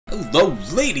Hello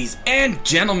ladies and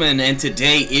gentlemen, and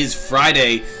today is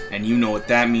Friday, and you know what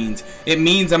that means. It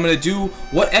means I'm gonna do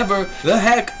whatever the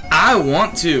heck I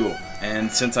want to.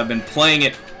 And since I've been playing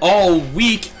it all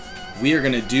week, we are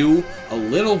gonna do a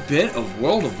little bit of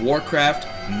World of Warcraft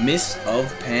Mists of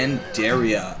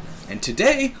Pandaria. And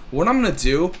today, what I'm gonna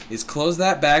do is close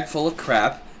that bag full of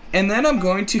crap, and then I'm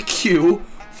going to queue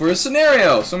for a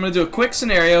scenario. So I'm gonna do a quick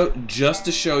scenario just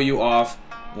to show you off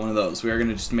one of those. We are going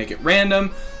to just make it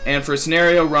random, and for a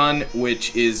scenario run,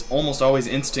 which is almost always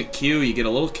instant queue, you get a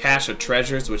little cache of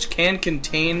treasures which can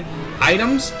contain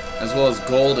items as well as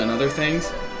gold and other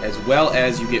things, as well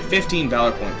as you get 15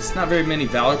 Valor points. It's not very many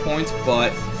Valor points,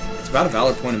 but it's about a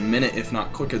Valor point a minute, if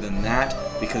not quicker than that,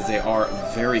 because they are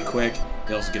very quick.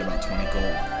 They also get about 20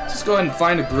 gold. Just go ahead and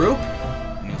find a group,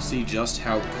 and you'll see just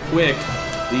how quick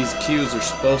these queues are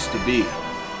supposed to be.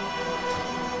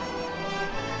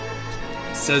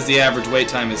 Says the average wait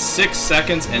time is 6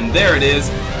 seconds, and there it is,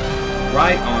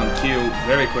 right on cue,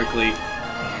 very quickly.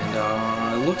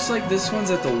 And it looks like this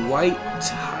one's at the White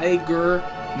Tiger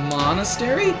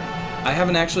Monastery. I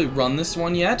haven't actually run this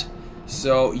one yet,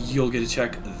 so you'll get to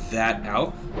check that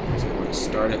out. So we're gonna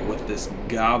start it with this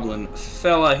goblin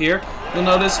fella here. You'll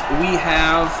notice we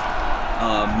have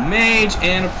a mage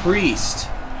and a priest.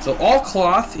 So all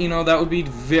cloth, you know, that would be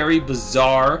very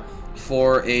bizarre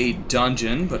for a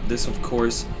dungeon, but this of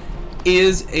course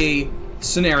is a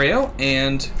scenario,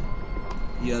 and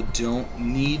you don't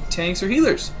need tanks or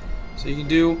healers, so you can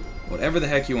do whatever the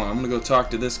heck you want. I'm gonna go talk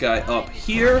to this guy up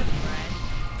here,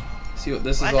 see what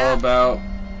this is all about.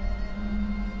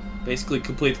 Basically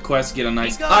complete the quest, get a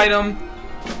nice item.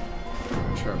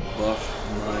 Try to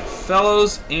buff my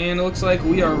fellows, and it looks like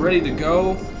we are ready to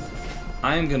go.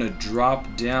 I am gonna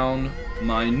drop down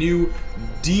my new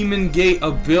Demon Gate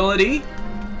ability,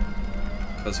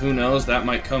 because who knows, that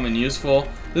might come in useful.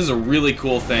 This is a really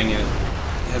cool thing, and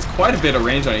it has quite a bit of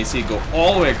range on it. You see it go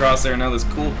all the way across there. Now there's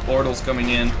cool portals coming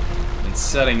in and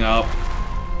setting up,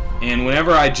 and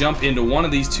whenever I jump into one of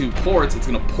these two ports, it's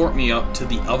going to port me up to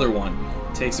the other one.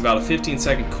 It takes about a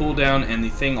 15-second cooldown, and the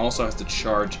thing also has to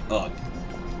charge up.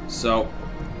 So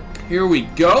here we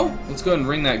go. Let's go ahead and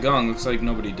ring that gong. Looks like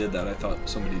nobody did that. I thought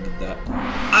somebody did that.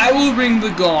 I will ring the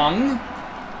gong.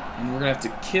 And we're gonna have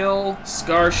to kill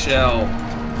Scarshell.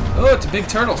 Oh, it's a big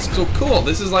turtle. So cool.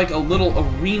 This is like a little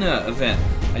arena event.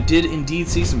 I did indeed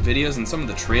see some videos and some of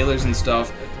the trailers and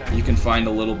stuff. You can find a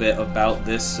little bit about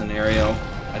this scenario.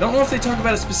 I don't know if they talk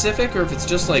about it specific or if it's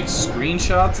just like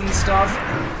screenshots and stuff.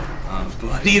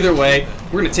 But either way,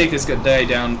 we're going to take this guy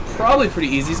down probably pretty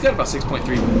easy. He's got about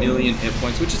 6.3 million hit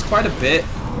points, which is quite a bit,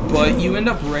 but you end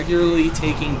up regularly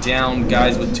taking down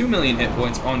guys with 2 million hit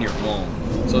points on your own.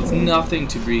 So it's nothing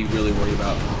to be really worried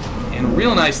about. And a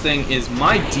real nice thing is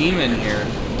my demon here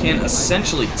can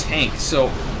essentially tank.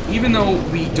 So even though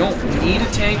we don't need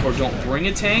a tank or don't bring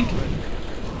a tank,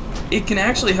 it can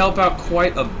actually help out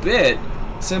quite a bit,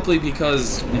 simply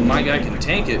because my guy can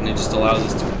tank it, and it just allows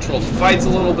us to control the fights a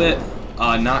little bit,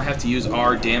 not have to use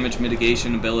our damage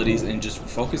mitigation abilities, and just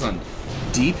focus on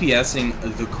DPSing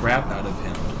the crap out of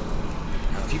him.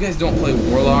 Now, if you guys don't play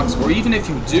Warlocks, or even if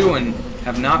you do and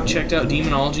have not checked out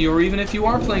Demonology, or even if you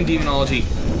are playing Demonology,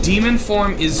 Demon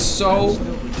Form is so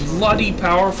bloody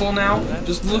powerful now.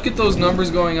 Just look at those numbers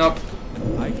going up,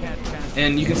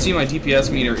 and you can see my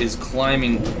DPS meter is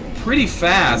climbing pretty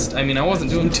fast. I mean, I wasn't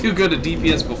doing too good at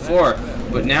DPS before,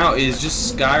 but now it is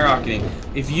just skyrocketing.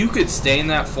 If you could stay in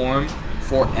that form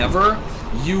forever,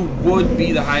 you would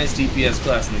be the highest DPS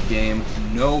class in the game,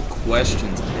 no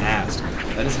questions asked.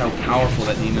 That is how powerful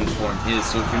that demon form is.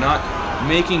 So if you're not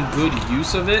making good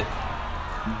use of it,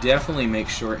 definitely make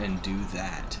sure and do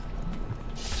that.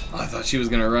 Oh, I thought she was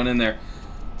gonna run in there.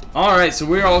 Alright, so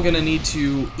we're all going to need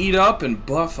to eat up and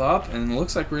buff up, and it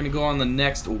looks like we're going to go on the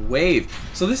next wave.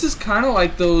 So this is kind of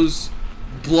like those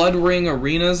Blood Ring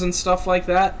arenas and stuff like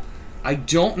that. I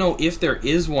don't know if there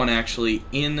is one actually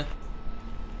in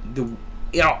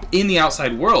the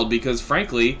outside world, because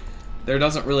frankly, there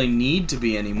doesn't really need to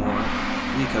be anymore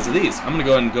because of these. I'm going to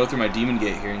go ahead and go through my Demon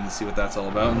Gate here, and you can see what that's all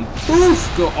about. And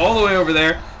poof, go all the way over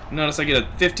there. Notice I get a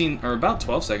 15, or about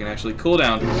 12 second actually,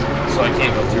 cooldown, so I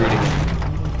can't go through it again.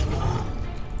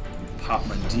 Pop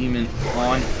my demon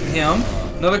on him.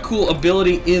 Another cool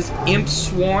ability is Imp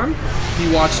Swarm. If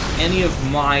you watched any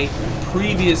of my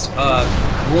previous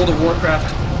World of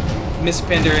Warcraft Mists of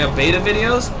Pandaria beta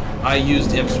videos, I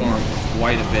used Imp Swarm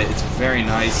quite a bit. It's very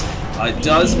nice. It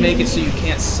does make it so you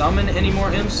can't summon any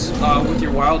more imps with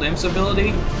your Wild Imps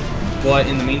ability, but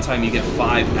in the meantime you get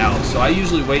 5 out. So I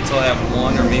usually wait till I have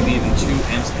 1 or maybe even 2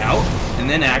 imps out, and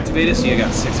then activate it, so you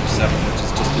got 6 or 7, which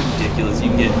is just ridiculous. You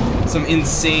can get some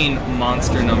insane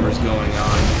monster numbers going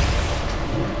on.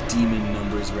 Demon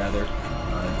numbers, rather.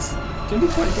 It's gonna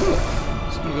be quite good.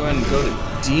 So I'm gonna go ahead and go to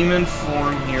demon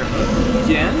form here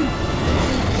again.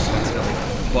 This guy's got like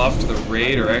a buff to the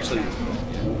raid, or actually,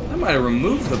 I might have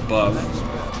removed the buff. I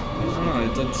don't know,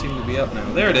 it doesn't seem to be up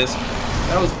now. There it is.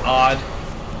 That was odd.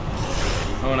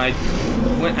 Oh, and I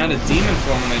went out of demon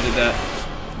form when I did that.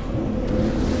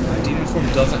 My demon form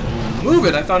doesn't remove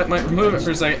it. I thought it might remove it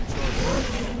for a second.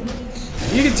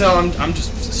 You can tell I'm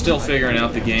just still figuring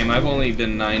out the game. I've only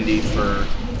been 90 for,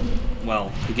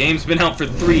 well, the game's been out for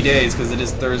 3 days because it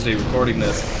is Thursday recording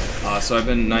this. So I've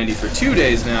been 90 for 2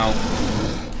 days now.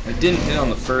 I didn't hit on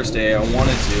the first day. I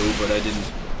wanted to, but I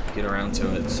didn't get around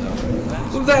to it. So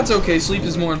that's okay. Sleep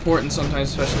is more important sometimes,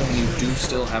 especially when you do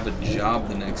still have a job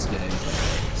the next day.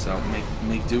 So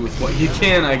make do with what you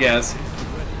can, I guess.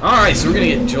 Alright, so we're going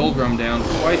to get Jolgrum down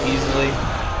quite easily.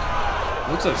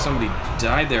 Looks like somebody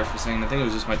died there for a second. I think it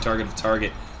was just my target of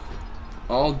target.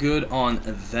 All good on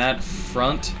that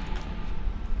front.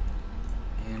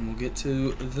 And we'll get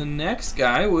to the next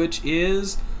guy, which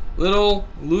is Little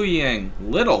Lu Yang.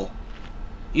 Little.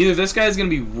 Either this guy's going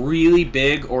to be really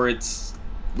big, or it's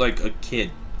like a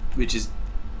kid, which is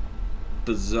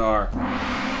bizarre.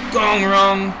 Gong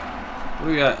Rong! What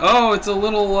do we got? Oh, it's a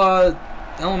little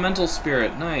elemental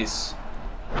spirit. Nice.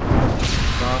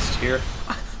 Crossed here.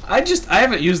 I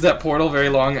haven't used that portal very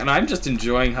long, and I'm just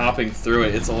enjoying hopping through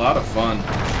it. It's a lot of fun.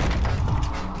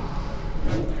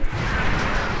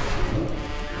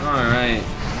 Alright.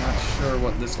 Not sure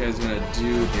what this guy's gonna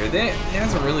do here. It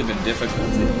hasn't really been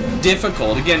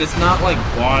difficult. Again, it's not like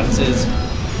bosses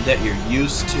that you're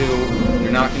used to.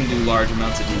 You're not gonna do large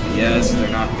amounts of DPS.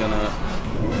 They're not gonna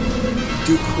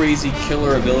do crazy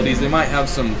killer abilities. They might have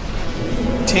some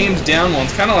tamed down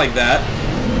ones, kind of like that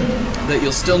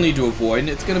you'll still need to avoid. And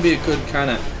it's going to be a good kind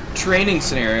of training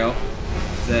scenario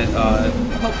that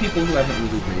will help people who haven't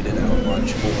really raided out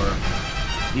much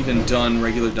or even done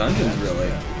regular dungeons, really.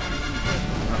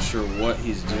 Not sure what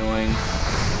he's doing.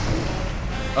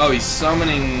 Oh, he's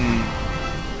summoning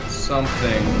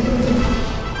something.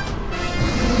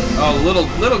 Oh,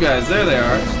 little guys, there they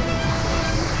are.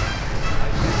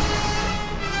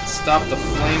 Stop the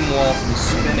flame wall from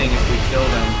spinning if we kill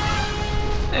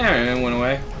them. There, it went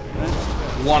away.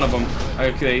 One of them.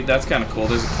 Okay, that's kind of cool.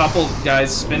 There's a couple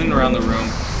guys spinning around the room.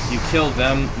 You kill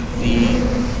them,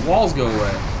 the walls go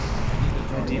away.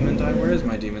 Did my demon die? Where is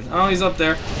my demon? Oh, he's up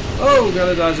there. Oh,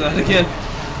 gotta dodge that again.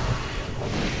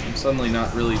 I'm suddenly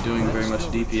not really doing very much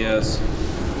DPS.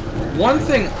 One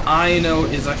thing I know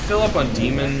is I fill up on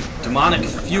Demonic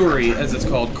Fury, as it's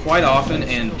called, quite often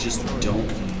and just don't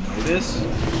notice.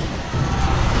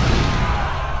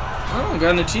 Oh,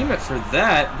 got an achievement for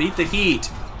that. Beat the heat.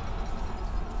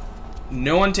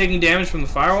 No one taking damage from the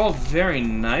firewall. Very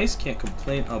nice. Can't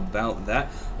complain about that.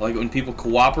 I like it when people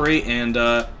cooperate and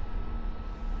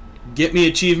get me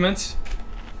achievements.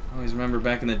 I always remember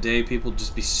back in the day, people would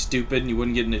just be stupid and you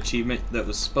wouldn't get an achievement that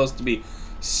was supposed to be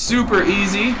super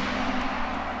easy.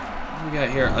 What we got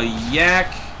here? A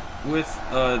yak with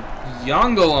a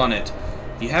Yongle on it.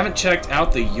 If you haven't checked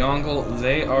out the Yongle,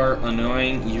 they are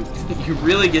annoying. You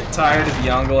really get tired of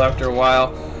Yongle after a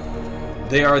while.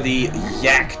 They are the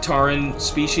yak Taran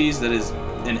species that is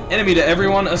an enemy to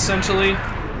everyone, essentially.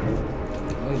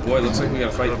 Oh boy, looks like we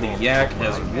gotta fight the yak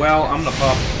as well. I'm gonna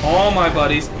pop all my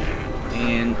buddies.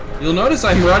 And you'll notice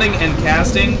I'm running and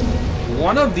casting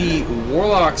one of the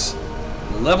Warlock's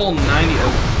level 90...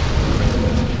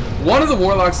 One of the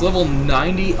Warlock's level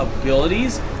 90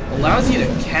 abilities allows you to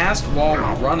cast while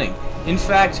running. In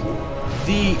fact,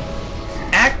 the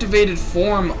activated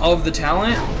form of the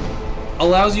talent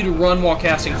allows you to run while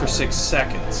casting for 6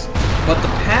 seconds. But the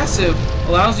passive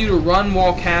allows you to run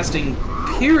while casting,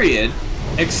 period,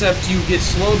 except you get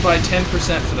slowed by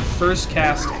 10% for the first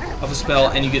cast of a spell,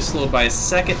 and you get slowed by a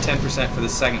second 10% for the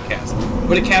second cast.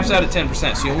 But it caps out at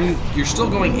 10%, so you're still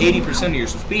going 80% of your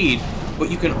speed, but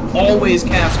you can always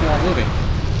cast while moving.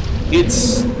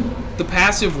 It's... The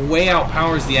passive way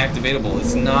outpowers the activatable.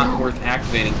 It's not worth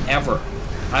activating, ever.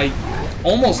 I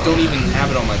almost don't even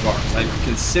have it on my bars. I've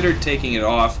considered taking it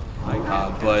off,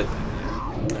 but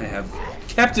I have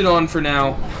kept it on for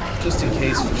now, just in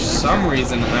case for some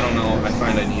reason, I don't know, I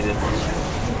find I need it.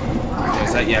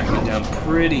 Because that yak went down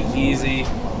pretty easy.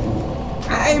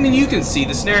 I mean, you can see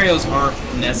the scenarios aren't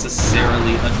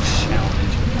necessarily a challenge.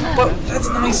 But that's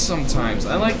nice sometimes.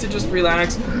 I like to just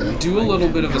relax, do a little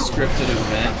bit of a scripted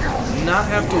event, not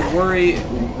have to worry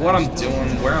what I'm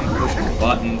doing, where I'm pushing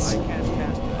buttons.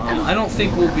 I don't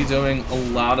think we'll be doing a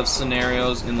lot of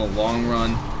scenarios in the long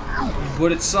run,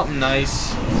 but it's something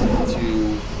nice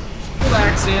to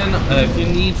relax in. If you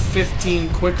need 15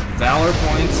 quick Valor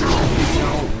points, you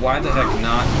know, why the heck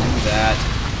not do that?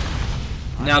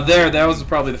 Now that was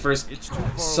probably the first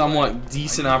somewhat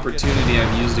decent opportunity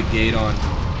I've used a gate on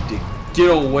to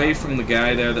get away from the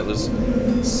guy there that was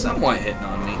somewhat hitting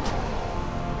on me.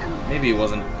 Maybe it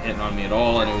wasn't hitting on me at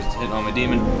all and it was hitting on my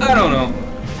demon. I don't know.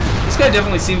 This guy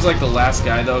definitely seems like the last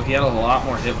guy though. He had a lot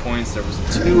more hit points. There was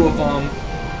 2 of them.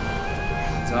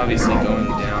 It's obviously going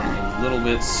down a little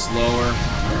bit slower.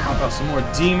 Pop out some more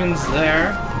demons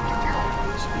there.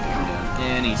 Should be going down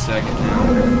any second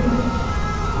now.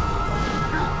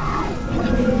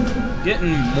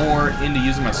 Getting more into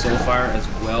using my Soulfire as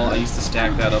well. I used to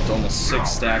stack that up to almost 6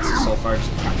 stacks of Soulfire,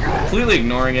 just completely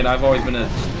ignoring it. I've always been a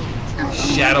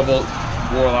Shadow Bolt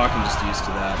Warlock. I'm just used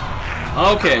to that.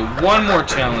 Okay, one more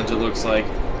challenge it looks like.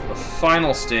 The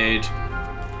final stage.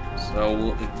 So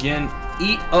we'll again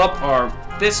eat up our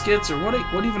biscuits, or what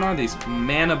even are these?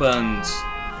 Mana buns.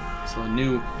 So a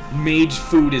new mage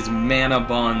food is mana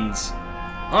buns.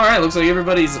 Alright, looks like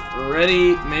everybody's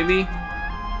ready, maybe?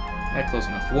 Yeah, close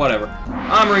enough. Whatever.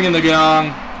 I'm ringing the gong.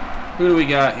 Who do we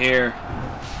got here?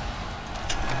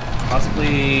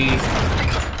 Possibly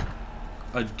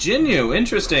a Jinyu.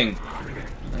 Interesting.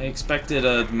 I expected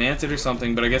a Mantid or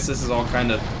something, but I guess this is all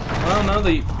kind of... Well, no,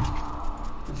 the...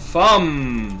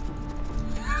 Fum.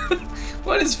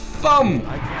 What is Fum?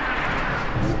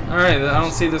 Alright, I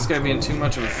don't see this guy being too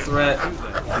much of a threat,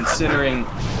 considering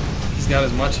he's got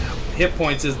as much hit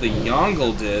points as the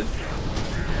Yongle did.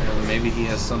 Or maybe he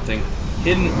has something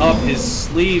hidden up his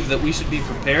sleeve that we should be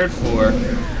prepared for.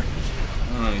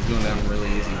 Oh, he's going down really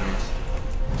easy here.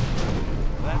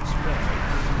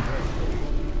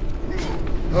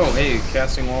 Oh, hey,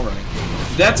 casting wall running.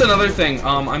 That's another thing.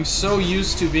 I'm so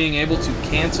used to being able to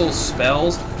cancel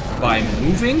spells by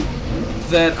moving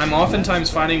that I'm oftentimes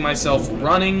finding myself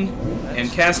running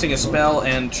and casting a spell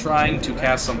and trying to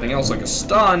cast something else like a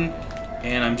stun,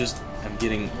 and I'm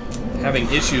having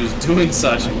issues doing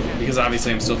such because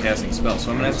obviously I'm still casting spells.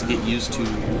 So I'm gonna have to get used to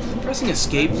pressing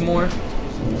escape more.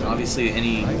 Obviously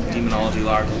any demonology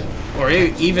lock or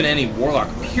even any warlock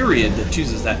period that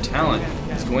chooses that talent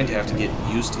is going to have to get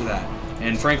used to that.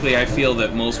 And frankly, I feel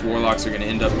that most warlocks are going to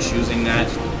end up choosing that.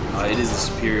 It is the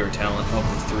superior talent of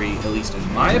the 3, at least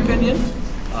in my opinion.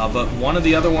 But one of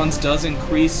the other ones does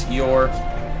increase your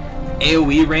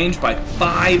AoE range by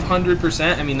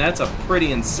 500%. I mean, that's a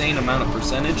pretty insane amount of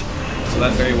percentage. So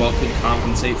that very well could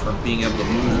compensate for being able to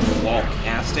move while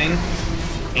casting.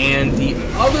 And the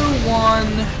other one...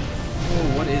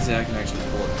 Oh, what is it? I can actually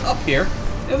pull it up here.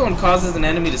 The other one causes an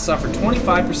enemy to suffer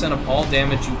 25% of all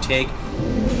damage you take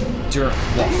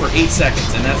for 8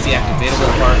 seconds, and that's the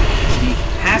activatable part. The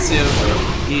passive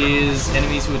is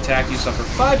enemies who attack you suffer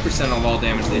 5% of all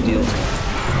damage they deal to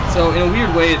you. So in a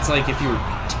weird way, it's like if you were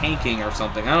tanking or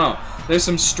something. I don't know. There's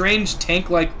some strange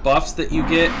tank-like buffs that you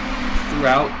get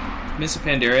throughout Mists of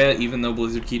Pandaria, even though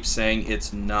Blizzard keeps saying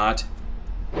it's not.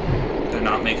 They're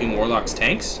not making warlocks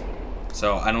tanks.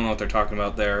 So I don't know what they're talking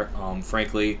about there.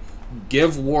 Frankly,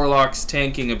 give warlocks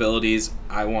tanking abilities.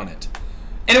 I want it.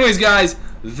 Anyways, guys,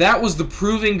 that was the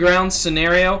Proving Ground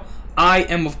scenario. I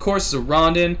am, of course,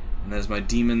 Zoronden, and there's my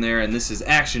demon there, and this is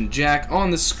Action Jack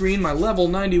on the screen, my level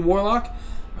 90 warlock.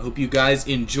 I hope you guys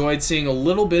enjoyed seeing a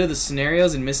little bit of the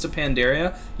scenarios in Mists of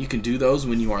Pandaria. You can do those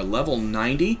when you are level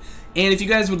 90. And if you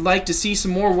guys would like to see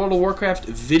some more World of Warcraft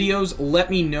videos, let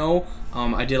me know.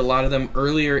 I did a lot of them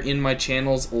earlier in my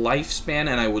channel's lifespan,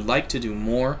 and I would like to do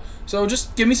more. So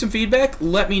just give me some feedback,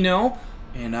 let me know,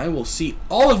 and I will see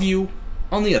all of you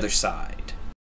on the other side.